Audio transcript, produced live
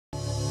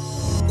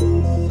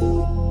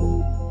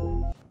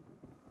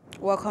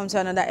Welcome to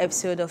another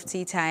episode of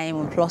Tea Time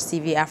on Plus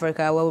TV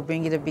Africa, where we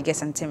bring you the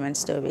biggest entertainment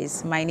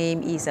stories. My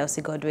name is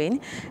Elsie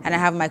Godwin, and I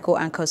have my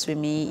co-anchors with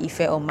me, Ife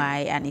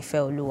Omai and Ife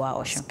Oluwa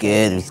Oshun.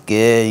 It's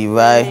good, you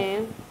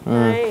right?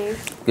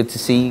 Nice. Good to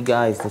see you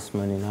guys this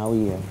morning. How are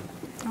you?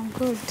 I'm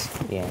good.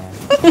 Yeah.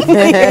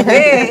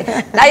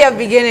 Now your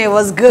beginning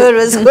was good.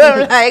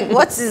 I'm like,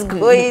 what is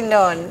going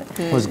on?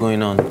 What's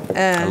going on?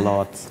 A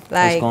lot.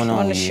 Like, What's going on?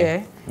 Want to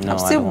share? No, I'm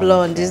still I don't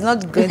blonde. It's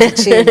not going to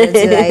change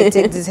until I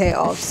take this hair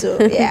off. So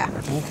yeah.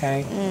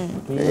 Okay.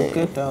 You look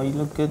good though. You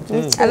look good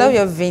too. I love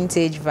your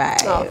vintage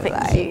vibe. Oh,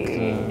 thank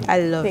you. I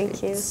love it.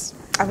 Thank you.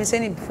 I've been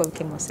saying it before we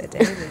came on set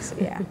anyway, so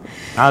yeah.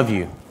 How have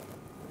you?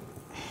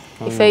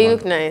 Ife, you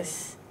look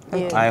nice.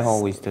 Yes. I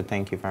always do.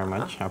 Thank you very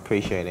much. I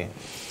appreciate it.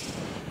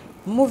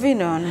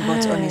 Moving on,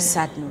 but on a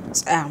sad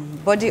note,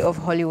 body of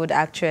Hollywood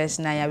actress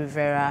Naya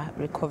Rivera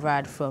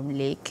recovered from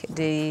lake.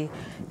 The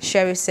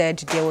sheriff said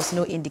there was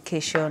no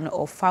indication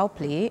of foul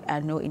play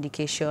and no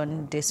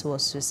indication this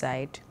was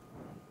suicide.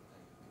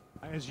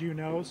 As you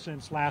know,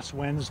 since last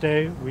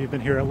Wednesday, we've been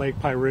here at Lake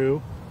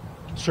Piru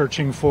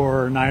searching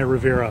for Naya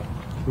Rivera,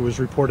 who was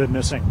reported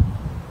missing.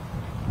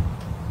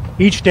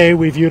 Each day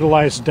we've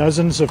utilized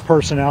dozens of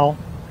personnel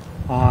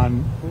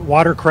on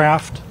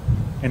watercraft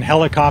and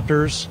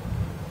helicopters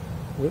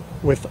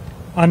with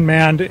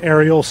unmanned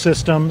aerial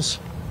systems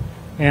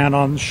and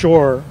on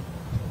shore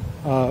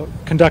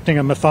conducting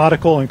a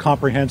methodical and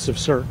comprehensive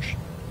search.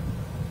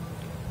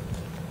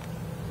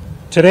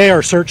 Today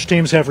our search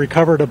teams have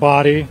recovered a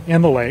body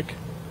in the lake.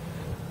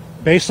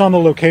 Based on the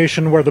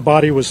location where the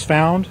body was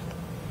found,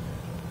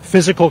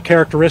 physical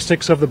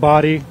characteristics of the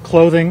body,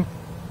 clothing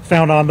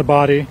found on the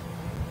body,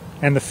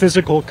 and the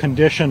physical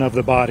condition of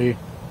the body,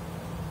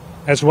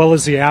 as well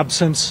as the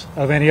absence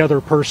of any other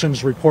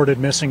persons reported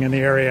missing in the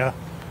area,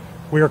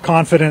 we are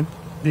confident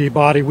the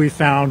body we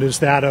found is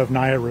that of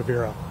Naya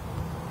Rivera.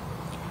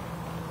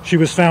 She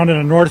was found in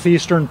a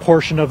northeastern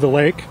portion of the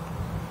lake,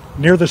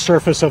 near the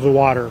surface of the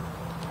water.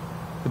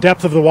 The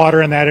depth of the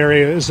water in that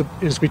area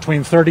is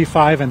between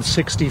 35 and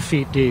 60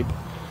 feet deep,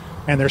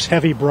 and there's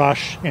heavy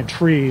brush and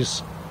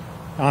trees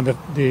on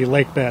the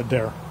lake bed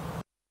there.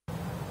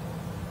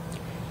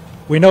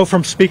 We know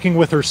from speaking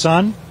with her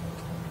son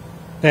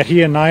that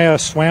he and Naya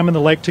swam in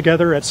the lake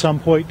together at some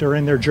point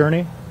during their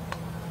journey.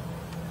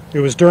 It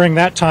was during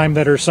that time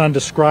that her son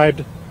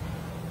described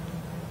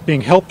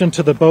being helped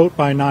into the boat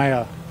by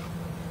Naya,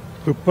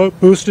 who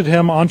boosted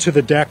him onto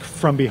the deck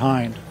from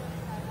behind.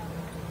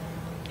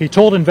 He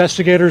told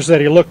investigators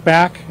that he looked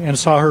back and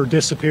saw her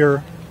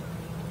disappear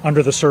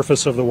under the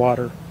surface of the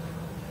water.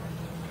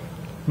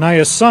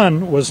 Naya's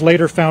son was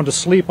later found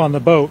asleep on the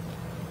boat,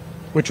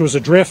 which was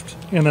adrift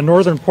in the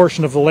northern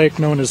portion of the lake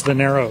known as the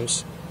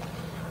Narrows,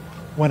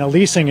 when a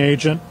leasing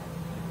agent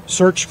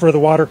searched for the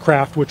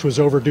watercraft, which was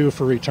overdue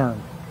for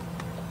return.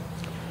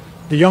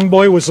 The young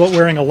boy was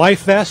wearing a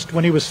life vest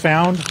when he was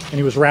found, and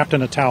he was wrapped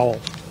in a towel.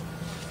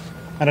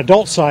 An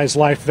adult-sized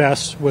life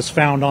vest was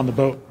found on the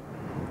boat.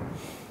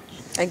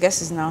 I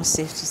guess it's now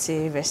safe to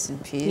say rest in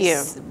peace.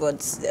 Yeah.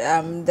 But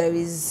there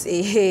is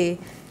a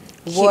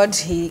word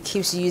he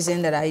keeps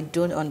using that I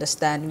don't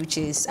understand, which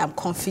is I'm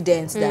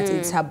confident that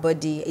it's her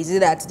body. Is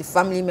it that the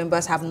family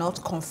members have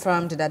not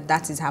confirmed that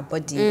that is her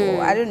body?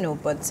 Or I don't know,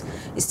 but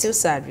it's still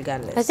sad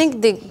regardless. I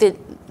think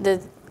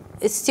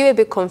it's still a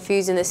bit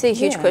confusing. There's still a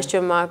huge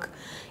question mark.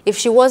 If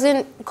she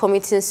wasn't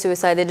committing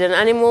suicide, did an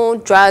animal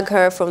drag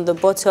her from the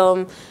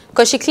bottom?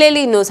 Because she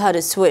clearly knows how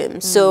to swim.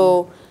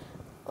 So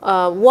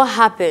what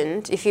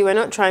happened if you were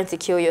not trying to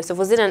kill yourself?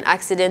 Was it an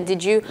accident?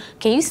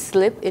 Can you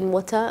slip in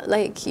water?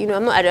 Like, you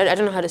know, I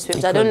don't know how to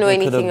swim, so I don't know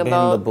anything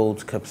about... The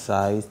boat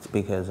capsized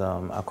because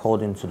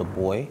according to the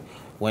boy,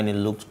 when he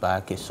looked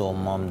back, he saw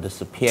mom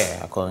disappear,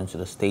 according to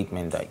the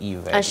statement that he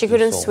read. And she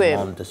couldn't swim.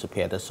 Mom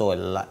disappeared. They saw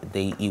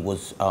he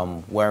was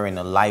wearing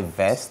a life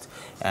vest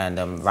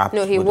and wrapped.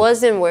 No, he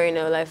wasn't wearing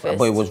a life vest.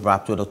 But it was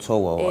wrapped with a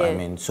towel. Yeah. I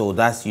mean, so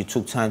you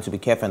took time to be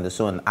careful. And they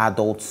saw an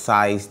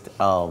adult-sized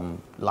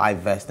life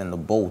vest in the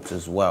boat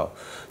as well.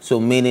 So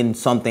meaning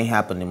something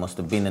happened. It must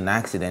have been an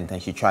accident, and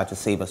she tried to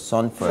save her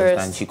son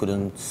first. And she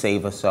couldn't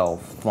save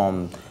herself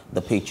from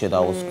the picture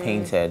that was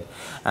painted.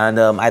 And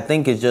I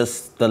think it's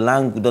just the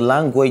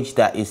language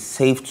that is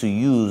safe to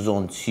use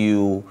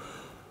until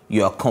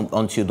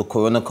the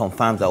coroner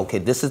confirms that, okay,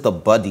 this is the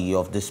body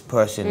of this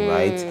person,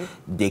 right?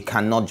 They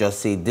cannot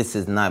just say this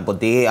is not, but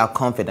they are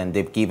confident.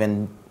 They've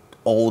given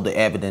all the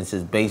evidence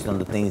is based on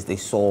the things they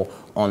saw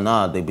on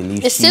Earth. They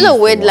believe it's still a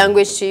weird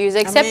language to use,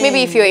 except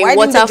maybe if you're in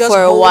water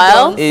for a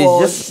while.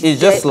 It's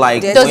just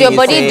like, does your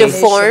body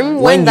deform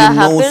when that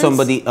happens?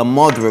 Somebody, a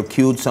murderer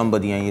killed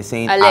somebody, and you're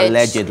saying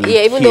allegedly.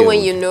 Yeah, even though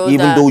when you know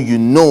even though you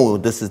know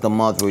this is the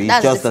murderer,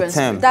 it's just a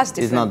term. That's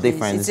different. It's not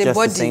different. It's just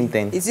body. The same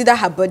thing. It's either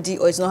her body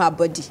or it's not her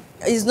body.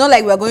 It's not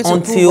like we're going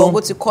to prove or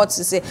go to court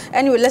to say.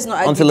 Anyway, let's not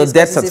argue. Until a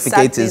death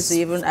certificate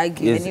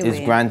is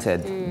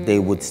granted, they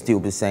would still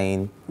be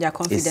saying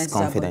it's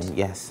confident.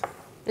 Yes.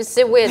 It's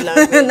a weird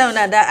language. No,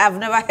 I've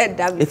never heard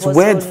that before. It's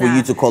weird for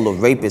you to call a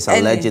rapist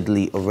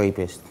allegedly a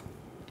rapist.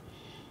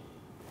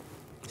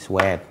 It's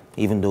weird,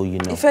 even though you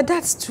know. If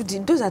that's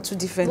those are two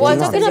different Well,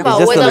 things. talking about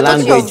just the whether or not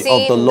language you've of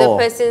seen the law.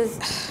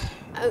 person's...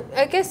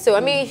 I guess so. I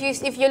mean,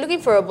 if you're looking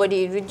for a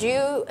body, would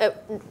you...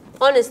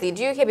 honestly,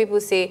 do you hear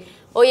people say,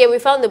 oh yeah, we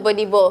found the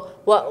body,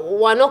 but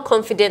we're not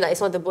confident that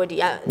it's not the body?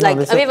 Like,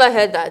 have you ever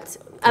heard that?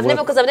 I've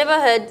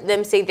never heard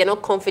them say they're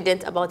not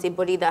confident about a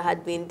body that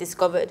had been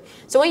discovered.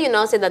 So when you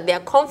now say that they are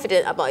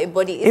confident about a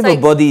body, it's if like,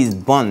 a body is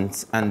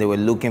burnt and they were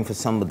looking for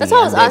somebody, that's what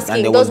I was asking.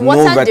 and there Does was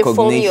water no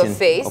deform your recognition,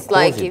 face? of course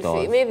Like, it if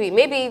does.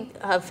 maybe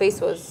her face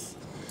was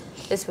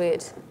this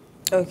weird.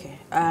 Okay,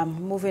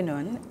 moving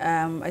on.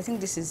 I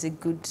think this is a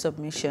good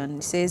submission.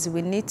 It says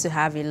we need to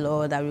have a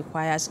law that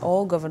requires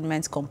all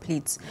governments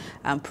complete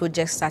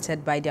projects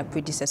started by their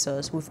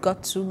predecessors. We've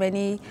got too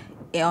many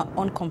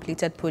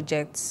uncompleted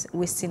projects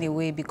wasting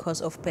away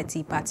because of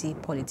petty party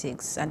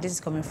politics. And this is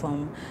coming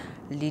from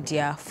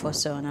Lydia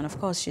Fosson. And of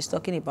course, she's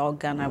talking about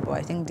Ghana, but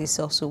I think this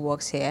also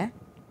works here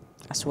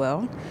as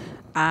well.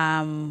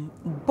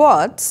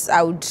 But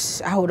I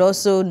would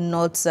also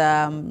not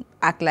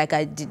act like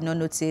I did not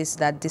notice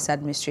that this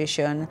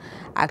administration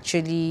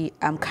actually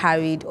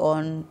carried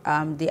on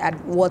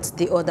what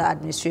the other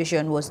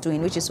administration was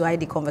doing, which is why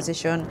the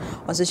conversation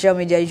on social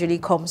media usually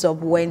comes up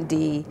when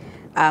they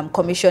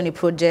commission a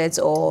project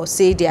or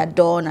say they are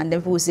done, and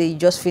then people say you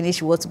just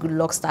finished what good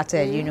luck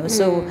started, you know.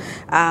 So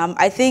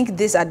I think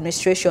this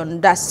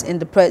administration, that's in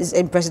the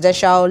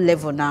presidential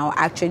level now,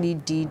 actually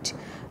did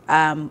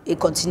a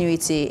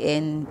continuity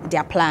in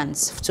their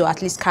plans to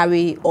at least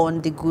carry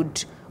on the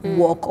good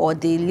work, or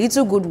the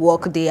little good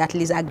work they at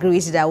least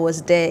agreed that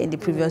was there in the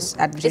previous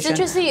administration.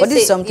 It's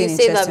interesting you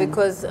say that,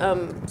 because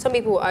some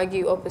people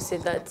argue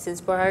opposite, that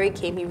since Buhari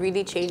came, he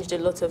really changed a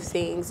lot of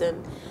things.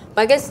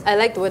 But I guess I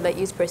like the word that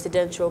used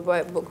presidential,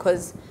 but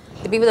because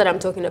the people that I'm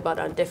talking about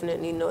are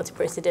definitely not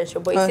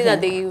presidential. But you see that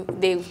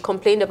they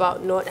complained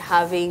about not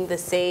having the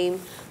same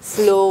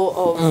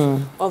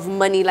flow of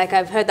money. Like,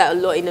 I've heard that a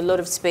lot in a lot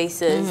of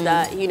spaces,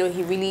 that, you know,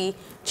 he really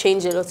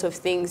changed a lot of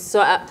things. So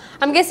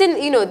I'm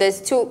guessing, you know,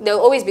 there'll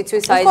always be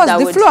two sides. Of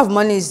course, the flow of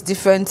money is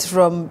different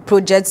from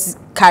projects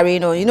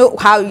carrying on. You know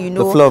how, you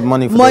know, the flow of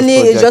money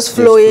is just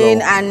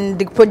flowing and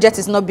the project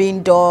is not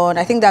being done.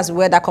 I think that's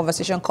where that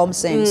conversation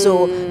comes in.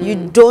 So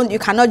you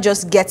cannot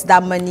just get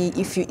that money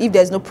if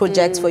there's no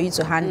project for you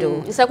to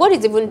handle. It's like what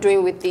he's even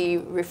doing with the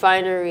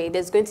refinery.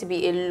 There's going to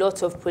be a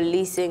lot of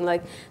policing.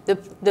 Like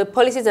the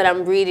policies that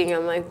I'm reading,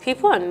 I'm like,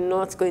 people are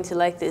not going to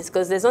like this,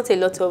 because there's not a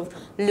lot of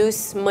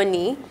loose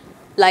money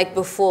like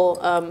before.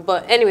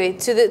 But anyway,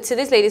 to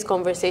this lady's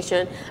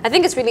conversation, I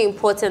think it's really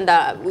important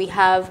that we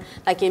have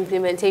like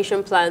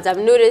implementation plans. I've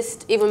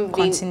noticed even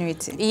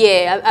continuity.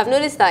 I've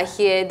noticed that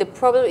here the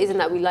problem isn't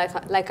that we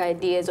like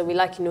ideas or we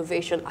like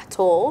innovation at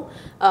all.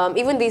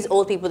 Even these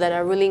old people that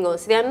are ruling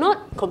us, they are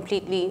not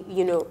completely,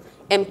 you know,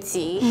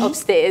 empty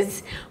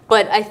upstairs,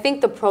 but I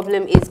think the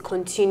problem is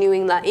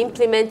continuing, like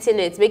implementing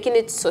it, making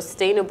it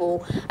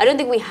sustainable. I don't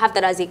think we have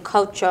that as a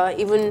culture.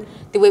 Even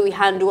the way we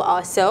handle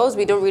ourselves,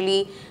 we don't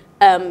really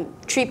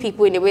treat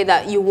people in a way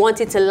that you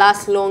want it to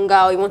last longer,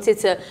 or you want it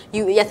to,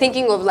 you're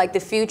thinking of like the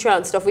future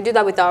and stuff. We do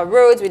that with our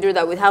roads, we do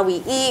that with how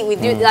we eat, we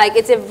do like,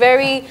 it's a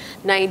very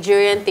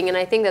Nigerian thing, and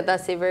I think that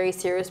that's a very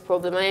serious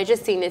problem, and I've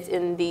just seen it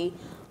in the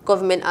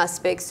government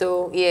aspect.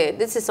 So yeah,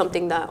 this is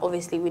something that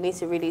obviously we need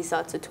to really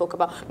start to talk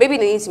about. Maybe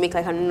they need to make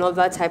like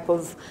another type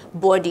of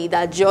body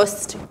that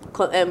just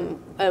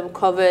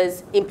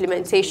covers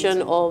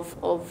implementation of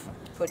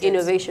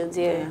innovations.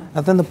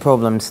 I think the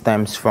problem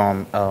stems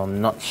from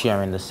not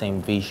sharing the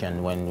same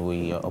vision when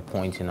we are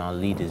appointing our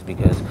leaders,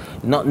 because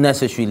not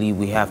necessarily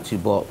we have to,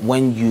 but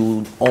when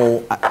you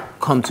all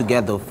come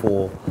together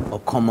for a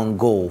common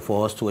goal,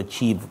 for us to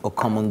achieve a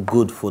common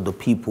good for the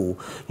people,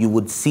 you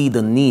would see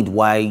the need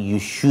why you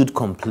should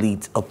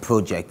complete a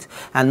project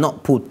and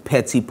not put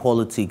petty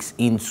politics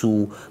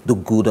into the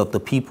good of the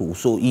people.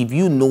 So if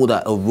you know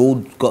that a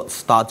road got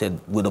started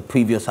with a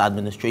previous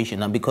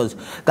administration, and because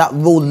that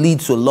road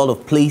leads to a lot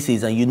of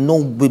places, and you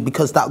know,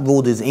 because that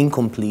road is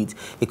incomplete,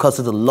 it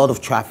causes a lot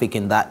of traffic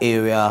in that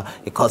area,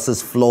 it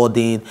causes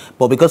flooding,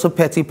 but because of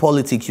petty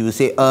politics, you will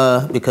say,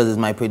 because it's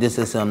my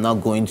predecessor, I'm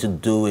not going to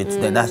do it.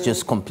 Then that's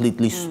just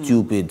completely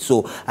stupid.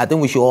 So I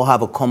think we should all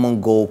have a common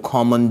goal,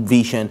 common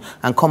vision,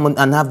 and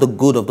have the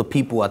good of the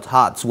people at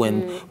heart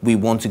when we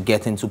want to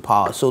get into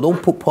power. So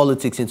don't put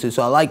politics into it.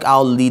 So I like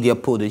how Lydia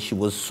put it. She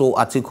was so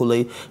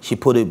articulate, she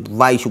put it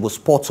right, she was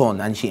spot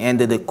on, and she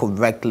ended it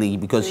correctly,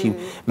 because she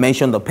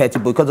mentioned the petty,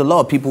 because a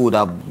lot of people would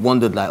have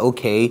wondered, like,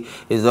 okay,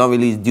 it's not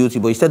really his duty,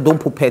 but he said don't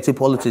put petty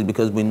politics,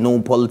 because we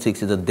know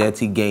politics is a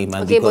dirty game.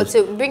 And okay, but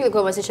to bring the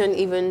conversation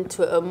even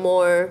to a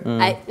more,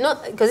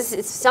 not because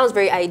it sounds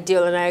very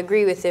ideal, and I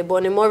agree with it, but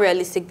on a more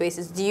realistic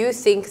basis, do you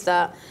think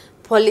that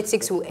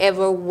politics will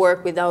ever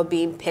work without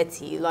being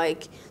petty?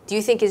 Like, do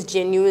you think it's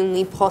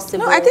genuinely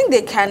possible? No, I think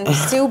they can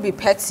still be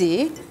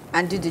petty,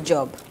 and do the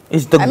job.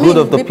 It's the good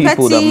of the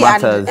people that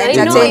matters.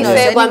 Entertain us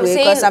anyway,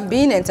 because I'm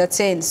being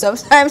entertained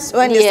sometimes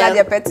when they start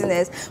their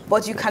pettiness,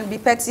 but you can be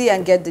petty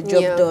and get the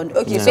job done.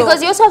 Okay, so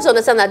because you also have to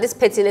understand that this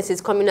pettiness is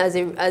coming as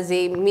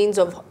a means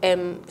of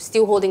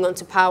still holding on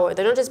to power.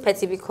 They're not just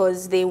petty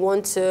because they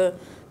want to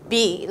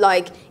be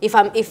like, if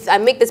I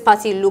make this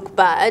party look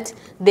bad,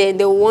 then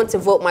they want to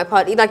vote my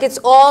party. Like, it's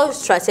all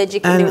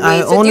strategic in a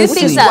way. So do you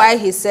think that why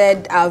he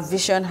said our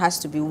vision has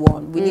to be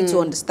one? We need to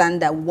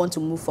understand that we want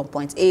to move from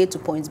point A to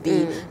point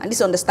B, and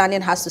this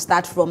understanding has to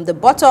start from the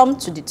bottom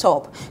to the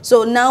top.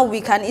 So now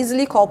we can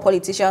easily call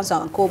politicians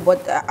and co,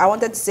 but I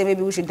wanted to say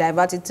maybe we should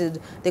divert it to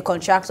the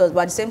contractors, but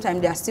at the same time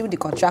they are still the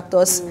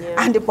contractors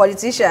and the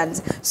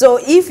politicians. So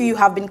if you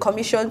have been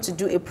commissioned to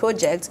do a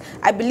project,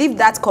 I believe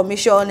that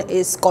commission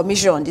is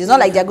commissioned. It's not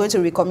like they're going to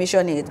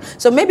recommission it.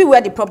 So maybe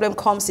where the problem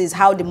comes is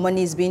how the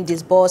money is being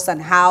disbursed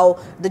and how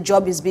the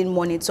job is being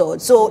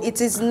monitored. So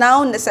it is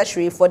now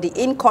necessary for the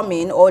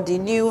incoming or the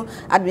new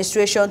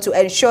administration to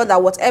ensure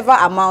that whatever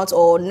amount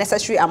or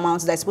necessary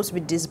amounts that is supposed to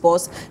be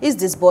disbursed is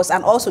disbursed,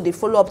 and also the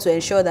follow-up to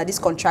ensure that these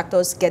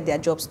contractors get their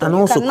jobs done.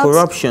 And also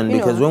corruption,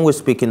 because when we're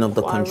speaking of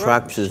the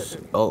contractors,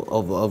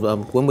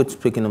 when we're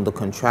speaking of the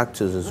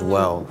contractors as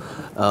well,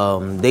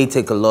 they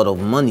take a lot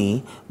of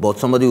money, but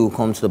somebody will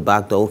come to the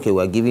back door, okay,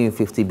 we're giving you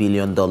 $50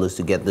 billion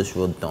to get this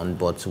road done,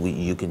 but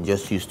you can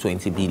just use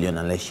 20 billion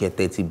and let's share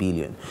 30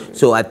 billion.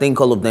 So I think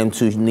all of them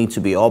too need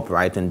to be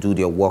upright and do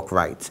their work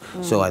right.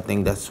 So I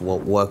think that's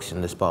what works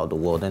in this part of the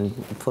world, and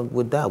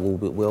with that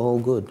we're all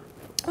good.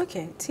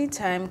 Okay, Tea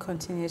Time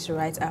continues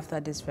right after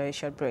this very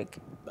short break.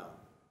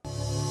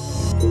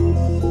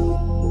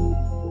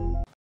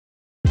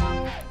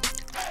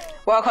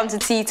 Welcome to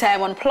Tea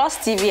Time on Plus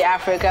TV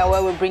Africa,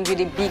 where we bring you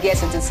the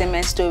biggest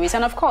entertainment stories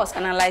and, of course,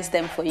 analyze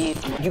them for you.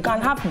 You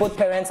can have both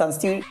parents and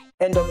still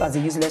end up as a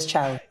useless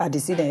child. I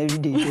see them every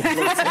day.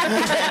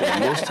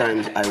 Most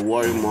times I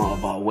worry more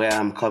about where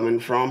I'm coming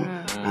from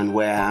and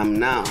where I am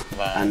now,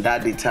 and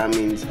that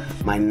determines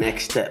my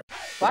next step.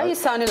 Why are you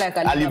sounding like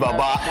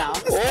Alibaba now?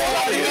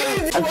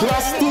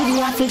 Plus TV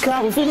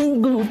Africa, we're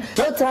feeling good.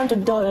 No time to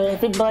dull,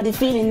 everybody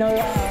feeling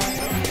alright.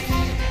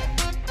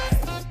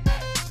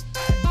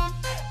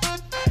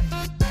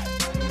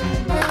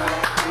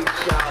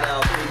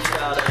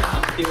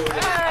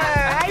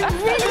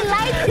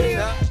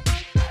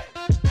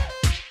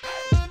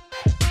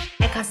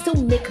 I still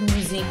make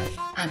music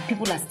and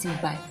people are still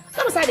buying.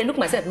 Sometimes I look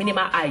myself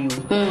minimal IO.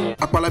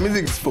 Akpala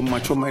music is for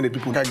mature-minded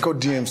people. I got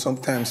DMs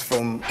sometimes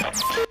from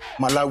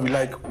Malawi,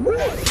 like,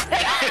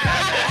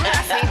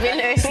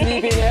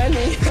 sleeping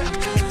early.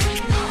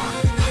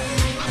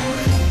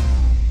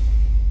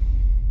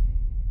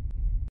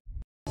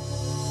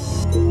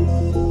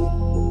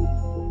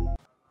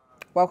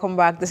 Welcome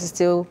back. This is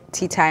still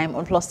Tea Time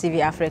on Plus TV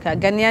Africa.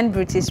 Ghanaian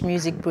British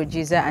music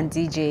producer and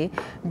DJ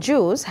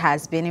Juls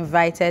has been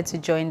invited to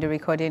join the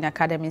Recording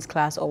Academy's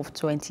class of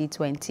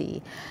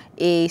 2020.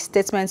 A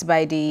statement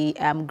by the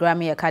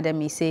Grammy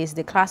Academy says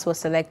the class was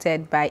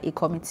selected by a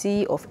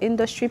committee of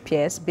industry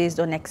peers based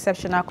on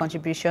exceptional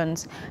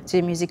contributions to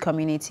the music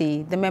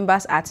community. The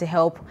members are to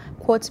help,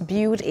 quote,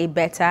 build a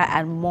better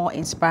and more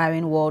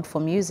inspiring world for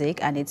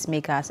music and its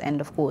makers,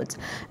 end of quote.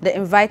 The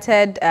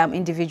invited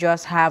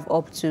individuals have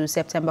up to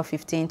September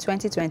 15,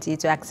 2020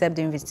 to accept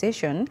the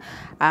invitation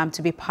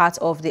to be part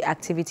of the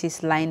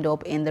activities lined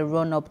up in the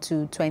run-up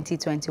to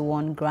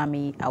 2021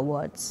 Grammy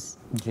Awards.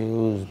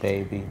 Jules,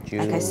 baby,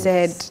 Jules. Like I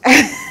said,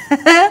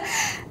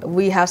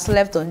 we have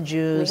slept on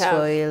Jules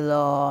for a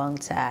long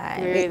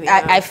time. Really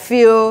I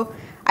feel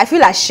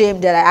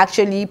ashamed that I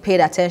actually paid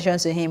attention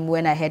to him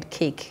when I heard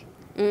Cake.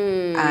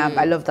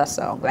 I love that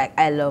song. Like,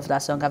 I love that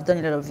song. I've done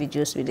a lot of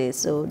videos with it,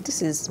 so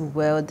this is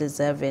well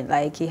deserving.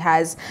 Like, he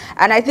has,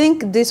 and I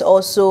think this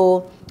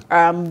also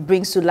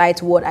brings to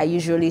light what I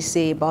usually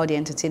say about the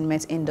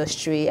entertainment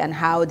industry and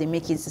how they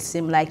make it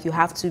seem like you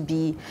have to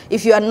be,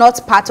 if you are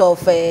not part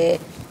of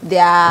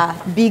their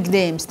big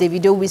names,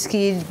 Davido,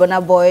 Wizkid,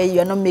 Burna Boy,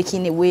 you're not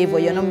making a wave or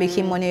you're not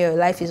making money, your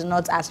life is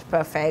not as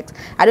perfect.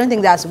 I don't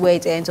think that's where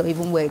it ends or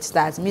even where it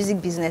starts.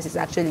 Music business is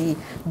actually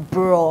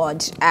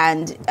broad,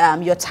 and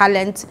your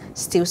talent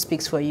still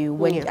speaks for you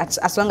when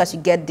as long as you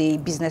get the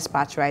business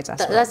part right as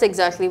well. That's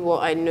exactly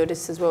what I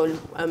noticed as well,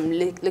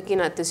 looking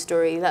at this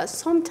story, that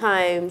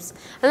sometimes,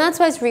 and that's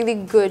why it's really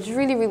good,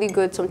 really, really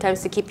good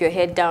sometimes to keep your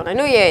head down. I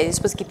know, you're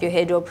supposed to keep your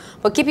head up,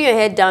 but keeping your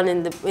head down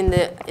in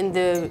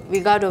the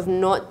regard of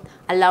not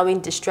allowing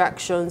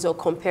distractions or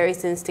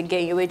comparisons to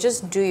get in your way.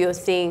 Just do your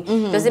thing.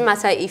 Doesn't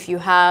matter if you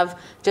have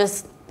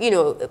just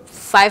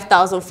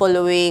 5,000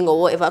 following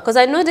or whatever. Because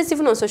I know this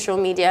even on social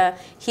media,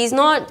 he's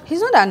not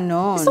that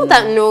known. He's not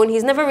that known.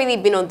 He's never really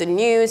been on the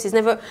news. He's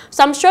never.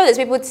 So I'm sure there's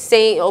people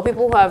saying, or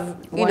people who have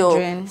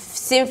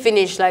seen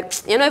finish, like,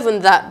 you're not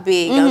even that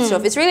big and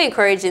stuff. It's really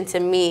encouraging to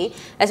me,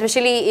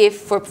 especially if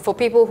for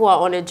people who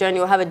are on a journey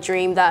or have a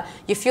dream that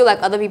you feel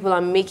like other people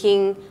are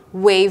making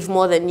wave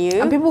more than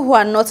you. And people who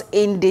are not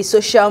in the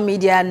social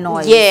media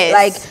noise. Yes.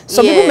 Like,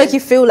 some people make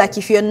you feel like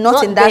if you're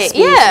not in that there,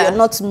 space, you're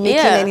not making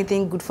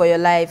anything good for your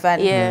life.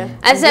 And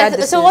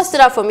and so what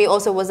stood out for me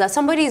also was that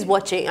somebody is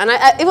watching. And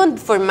I even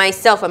for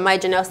myself and my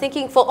journey, I was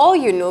thinking, for all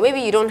you know,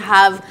 maybe you don't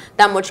have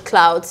that much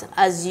clout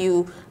as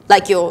you,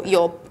 like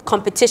your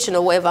competition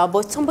or whatever,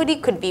 but somebody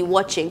could be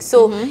watching.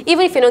 So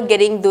even if you're not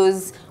getting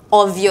those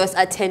obvious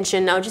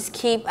attention now, just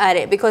keep at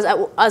it, because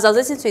as I was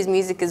listening to his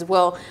music as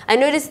well, I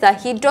noticed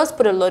that he does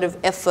put a lot of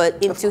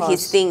effort into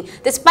his thing,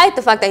 despite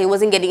the fact that he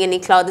wasn't getting any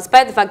clout,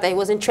 despite the fact that he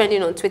wasn't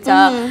trending on Twitter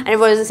and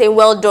everyone was saying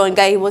well done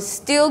guy. He was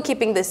still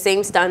keeping the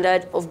same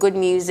standard of good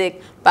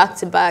music back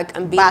to back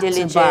and being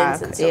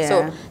diligent and stuff.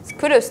 So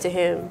kudos to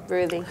him,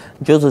 really.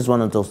 Juls is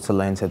one of those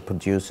talented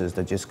producers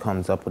that just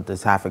comes up with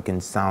this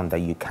African sound that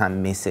you can't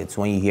miss it.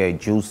 So when you hear a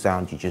Juls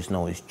sound, you just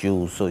know it's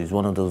Juls. So he's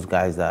one of those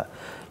guys that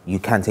you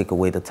can't take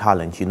away the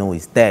talent. You know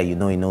he's there. You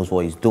know he knows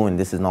what he's doing.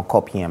 This is not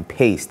copy and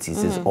paste.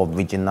 This is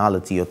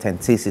originality,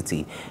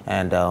 authenticity.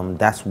 And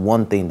that's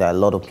one thing that a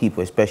lot of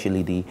people,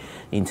 especially the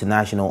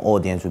international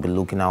audience, will be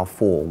looking out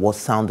for. What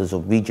sound is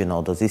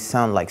original? Does this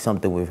sound like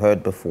something we've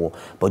heard before?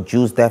 But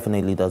Juls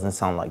definitely doesn't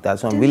sound like that.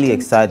 So I'm really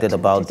excited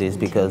about this,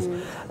 because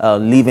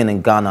living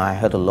in Ghana, I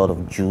heard a lot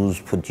of Juls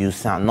produce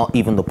sound. Not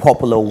even the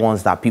popular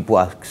ones that people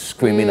are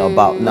screaming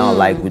about now,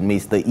 like with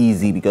Mr.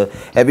 Easy, because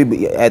I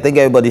think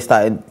everybody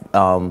started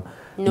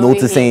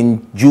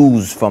noticing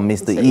Juls from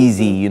Mr.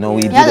 Easy, you know.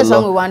 He had a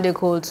song with One Day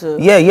Cold too.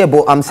 Yeah,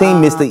 but I'm saying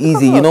Mr.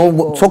 Easy, you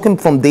know, talking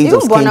from days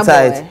of Skin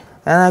Tight.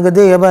 And I got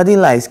day body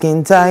like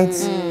Skin Tight.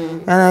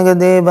 And I got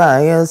day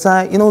by your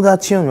side. You know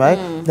that tune,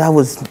 right? That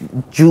was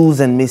Juls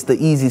and Mr.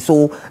 Easy.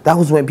 So that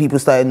was when people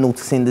started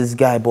noticing this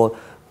guy. But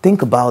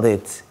think about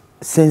it.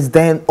 Since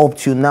then up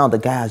to now, the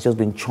guy has just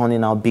been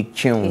churning out big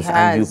tunes,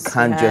 and you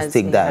can't just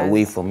take that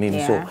away from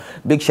him. So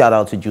big shout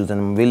out to Juls, and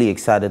I'm really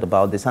excited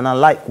about this. And I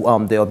like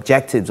the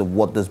objectives of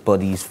what this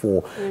body is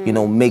for. You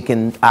know,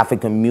 making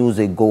African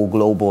music go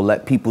global,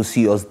 let people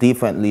see us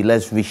differently.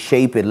 Let's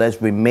reshape it,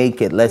 let's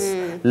remake it, let's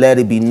let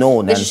it be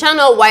known. They should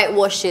not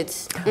whitewash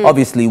it.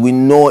 Obviously, we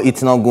know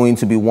it's not going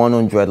to be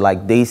 100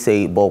 like they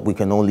say, but we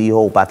can only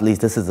hope at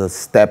least this is a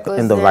step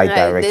in the right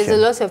direction. There's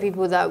a lot of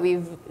people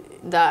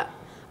that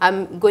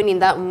I'm going in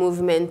that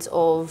movement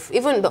of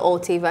even the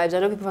Alte vibes. I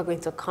know people are going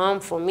to come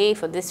for me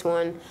for this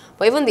one,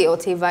 but even the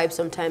Alte vibes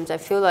sometimes, I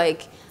feel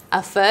like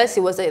at first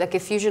it was like a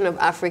fusion of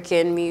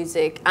African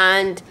music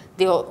and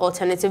the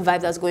alternative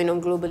vibe that's going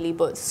on globally,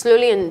 but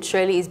slowly and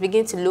surely it's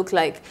beginning to look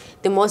like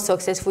the more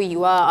successful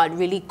you are at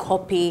really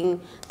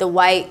copying the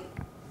white,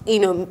 you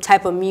know,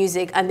 type of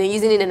music, and then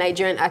using it in a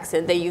Nigerian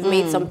accent, that you've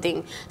made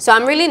something. So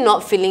I'm really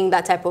not feeling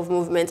that type of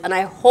movement, and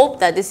I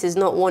hope that this is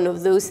not one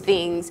of those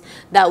things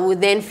that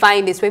would then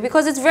find its way,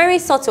 because it's very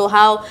subtle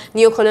how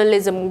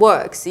neocolonialism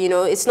works. You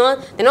know, it's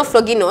not, they're not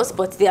flogging us,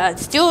 but they are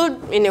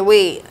still in a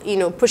way, you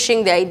know,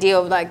 pushing the idea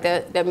of like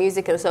the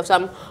music and stuff. So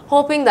I'm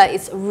hoping that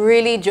it's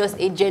really just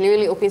a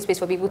genuinely open space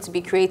for people to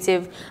be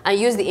creative and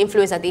use the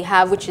influence that they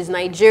have, which is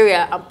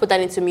Nigeria, and put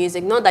that into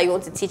music. Not that you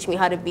want to teach me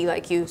how to be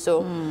like you.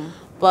 So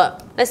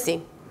but let's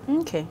see.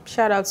 Okay,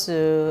 shout out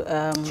to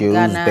Juls,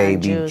 Ghana,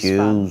 baby,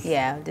 Juls.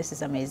 Yeah, this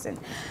is amazing.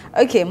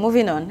 Okay,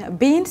 moving on.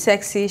 Being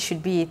sexy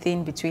should be a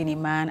thing between a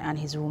man and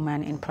his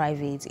woman in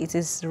private. It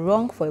is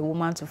wrong for a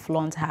woman to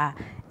flaunt her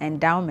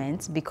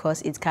endowments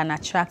because it can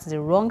attract the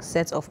wrong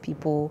set of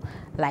people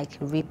like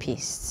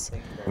rapists.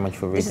 Thank you very much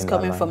for reading. This is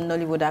coming from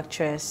Nollywood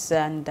actress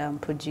and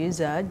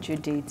producer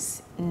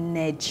Judith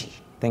Neji.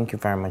 Thank you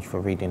very much for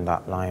reading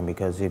that line,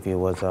 because if it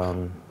was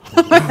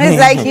it's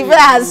like if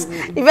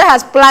it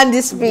has planned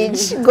this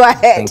speech, go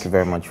ahead. Thank you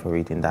very much for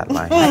reading that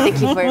line.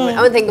 Thank you very much.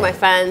 I want to thank my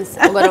fans.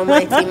 Oh God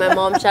Almighty, my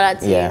mom. Shout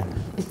out to you.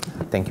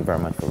 Thank you very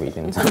much for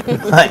reading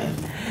that line.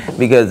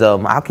 Because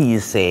how can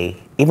you say,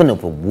 even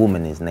if a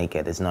woman is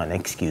naked, it's not an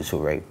excuse for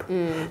rape.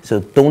 So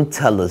don't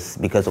tell us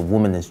because a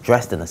woman is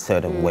dressed in a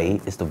certain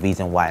way is the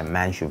reason why a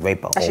man should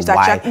rape her. These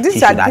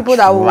are the people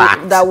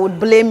that would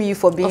blame you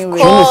for being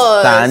raped.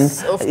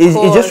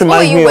 It just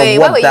reminds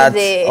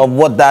me of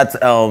what that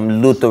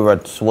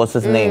Lutherot, what's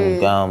his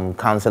name,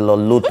 Councillor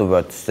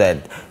Lutherot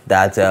said,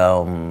 that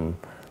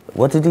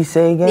what did he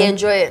say again? They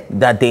enjoy it.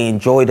 That they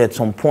enjoyed at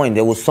some point.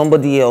 There was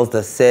somebody else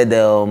that said,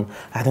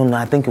 I don't know,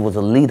 I think it was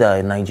a leader,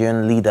 a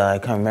Nigerian leader, I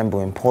can't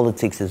remember, in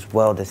politics as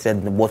well, that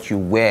said what you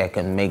wear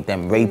can make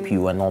them rape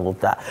you and all of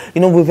that.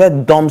 You know, we've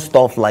had dumb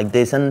stuff like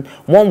this, and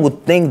one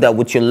would think that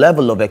with your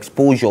level of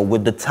exposure,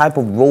 with the type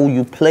of role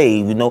you play,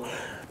 you know,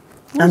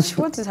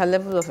 what is her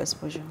level of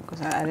exposure?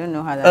 Because I don't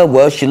know how that.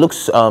 Well, she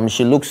looks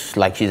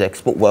like she's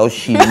exposed. Well,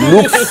 she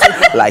looks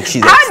like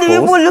she's exposed. How do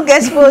people look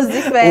exposed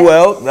different?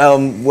 Well,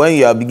 when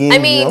you are beginning. I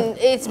mean,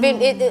 it's been.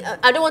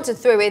 I don't want to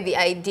throw away the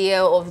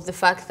idea of the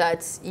fact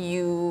that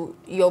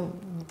your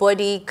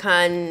body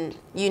can,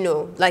 you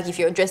know, like if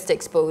you're dressed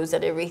exposed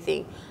and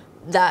everything,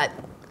 that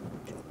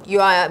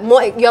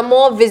you're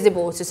more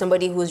visible to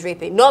somebody who's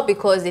raping, not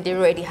because they didn't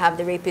already have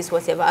the rapist,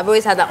 whatever. I've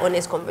always had that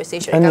honest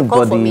conversation. Anybody,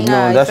 come for me.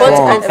 no, that's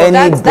wrong.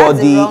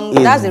 Anybody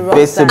that's the wrong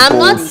visible. I'm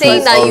not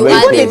saying that you even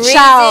are the a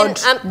child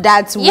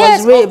that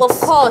was raped. Of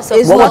course.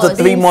 What was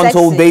a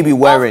 3-month-old baby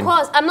wearing? Of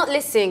course, I'm not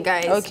listening,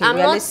 guys. Okay, I'm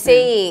not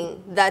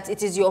saying that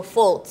it is your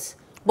fault,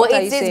 but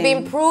it has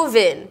been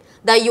proven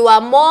that you are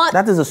more.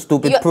 That is a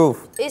stupid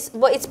proof. It's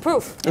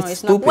proof. It's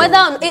stupid.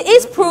 Whether it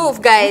is proof,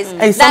 guys.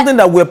 It's something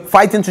that we're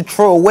fighting to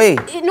throw away.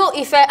 I'm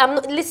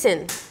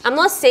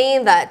not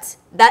saying that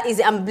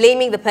I'm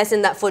blaming the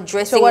person that for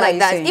dressing like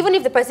that. Saying? Even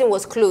if the person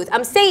was clothed,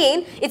 I'm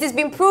saying it has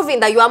been proven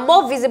that you are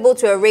more visible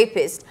to a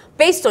rapist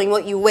based on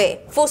what you wear.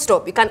 Full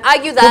stop. You can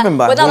argue that,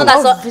 but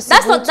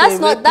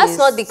that's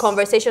not the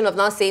conversation of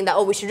now saying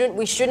that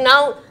we should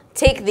now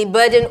take the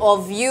burden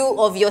of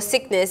your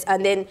sickness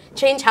and then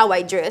change how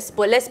I dress.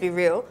 But let's be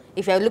real.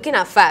 If you're looking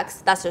at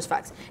facts, that's just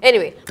facts.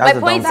 Anyway, my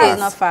point is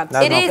not facts.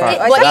 It is.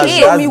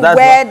 Show me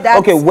where that.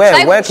 Okay,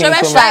 where can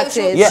you show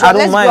me? Yeah, I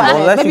don't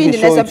mind. Maybe in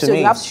the next episode you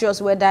you have to show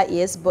us where that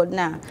is. But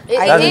now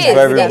that is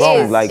very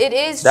wrong. Like it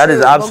is. That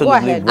is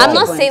absolutely wrong. I'm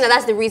not saying that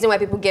that's the reason why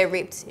people get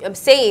raped. I'm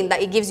saying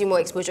that it gives you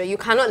more exposure. You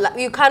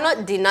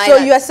cannot deny. So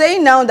you are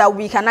saying now that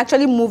we can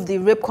actually move the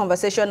rape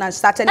conversation and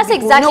start telling people,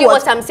 exactly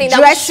what I'm saying.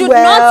 That we should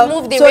not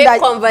move the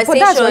rape conversation. But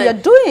that's what you're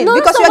doing. No,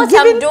 because you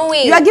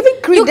are giving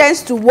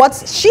credence to what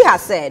she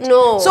has said.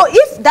 No. So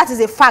if that is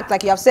a fact,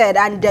 like you have said,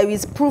 and there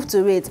is proof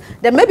to it,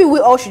 then maybe we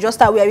all should just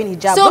start wearing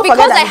hijab. So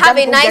because I have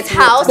a nice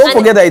house, don't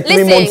forget that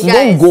 3 months, you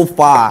don't go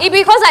far.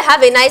 Because I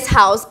have a nice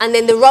house and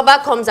then the robber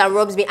comes and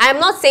robs me, I'm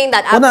not saying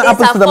that. What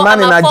happens to the man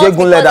in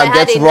Ajegunle that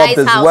gets robbed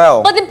as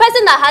well? But the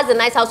person that has a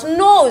nice house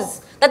knows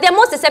that they're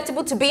more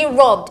susceptible to being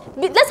robbed.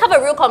 Let's have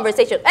a real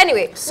conversation.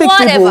 Anyway, sick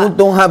people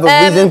don't have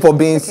a reason for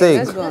being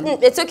sick.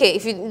 It's okay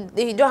if you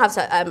don't have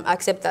to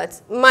accept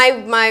that.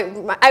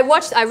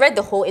 I read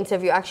the whole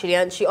interview actually,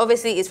 and she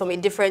obviously is from a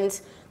different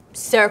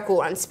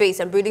circle and space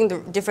and breathing the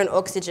different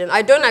oxygen.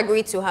 I don't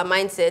agree to her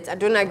mindset. I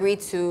don't agree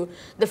to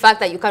the fact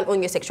that you can't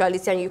own your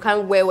sexuality and you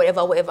can't wear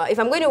whatever. If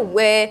I'm going to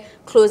wear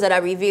clothes that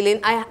are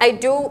revealing, I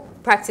do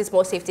practice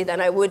more safety than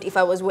I would if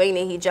I was wearing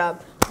a hijab.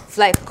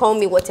 Like, call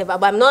me whatever,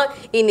 but I'm not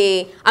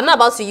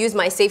about to use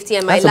my safety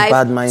and my life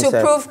to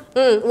prove.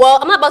 I'm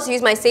not about to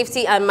use my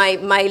safety and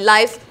my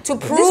life to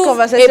prove this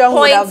conversation a point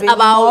would have been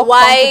about more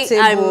why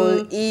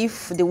comfortable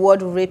if the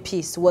word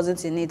rapist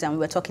wasn't in it and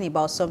we're talking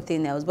about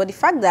something else. But the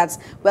fact that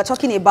we're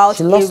talking about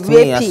a rapist,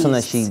 me as soon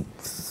as she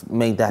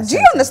made that. Do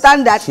you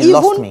understand that? She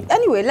lost me.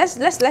 Anyway, let's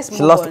move on.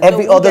 She lost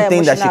every other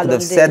thing that she could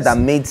have said that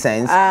made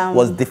sense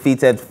was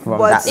defeated from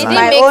that it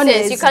night. didn't make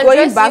sense. You can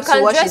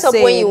dress up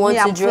when you want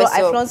to dress up.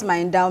 I flaunt my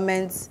endowments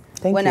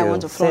when I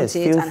want to flaunt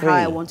it and how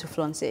I want to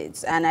flaunt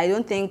it. And I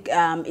don't think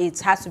it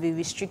has to be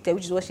restricted,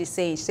 which is what she's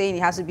saying. She's saying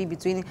it has to be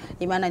between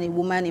a man and a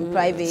woman in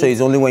private. So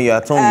it's only when you're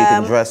at home you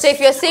can dress. So if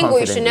you're single,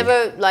 you should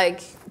never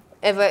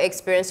ever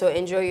experience or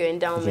enjoy your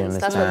endowments.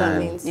 That's what that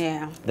means.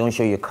 Yeah. Don't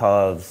show your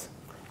curves.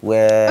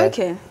 Where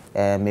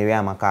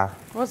Miriam Akar.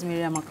 What's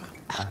Miriam Akar?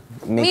 I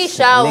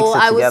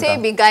would say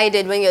be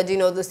guided when you're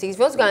doing all those things. If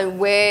you want to go and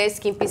wear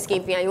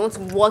skimpy and you want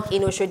to walk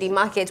in Oshodi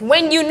market,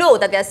 when you know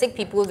that there are sick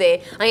people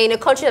there and you're in a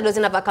country that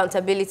doesn't have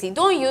accountability,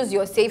 don't use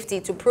your safety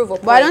to prove a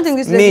point. But I don't think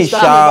this lady is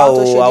talking about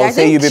Oshodi. I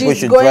think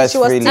she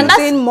was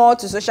tilting more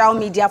to social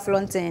media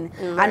flaunting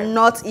and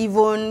not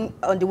even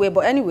on the way.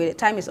 But anyway, the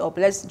time is up.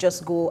 Let's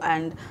just go,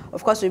 and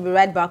of course we'll be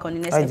right back on the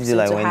next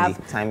episode to have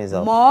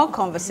more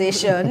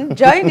conversation.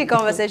 Join the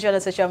conversation on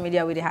social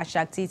media with the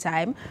hashtag Tea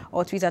Time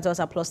or tweet at us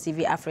at Plus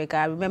TV Africa.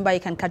 Remember, you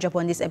can catch up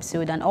on this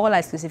episode and all our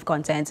exclusive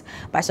content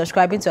by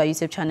subscribing to our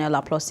YouTube channel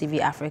at Plus TV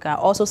Africa.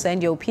 Also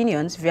send your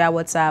opinions via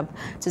WhatsApp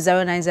to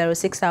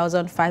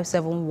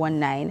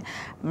 09060005719.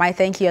 My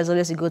thank you as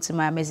always to go to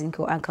my amazing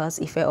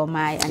co-anchors Ife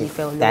Omai and Ife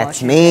Oluwa.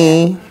 That's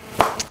me.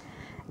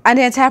 And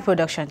the entire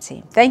production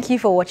team. Thank you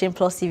for watching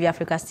Plus TV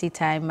Africa's Tea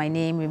Time. My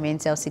name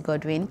remains Elsie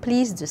Godwin.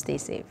 Please do stay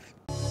safe.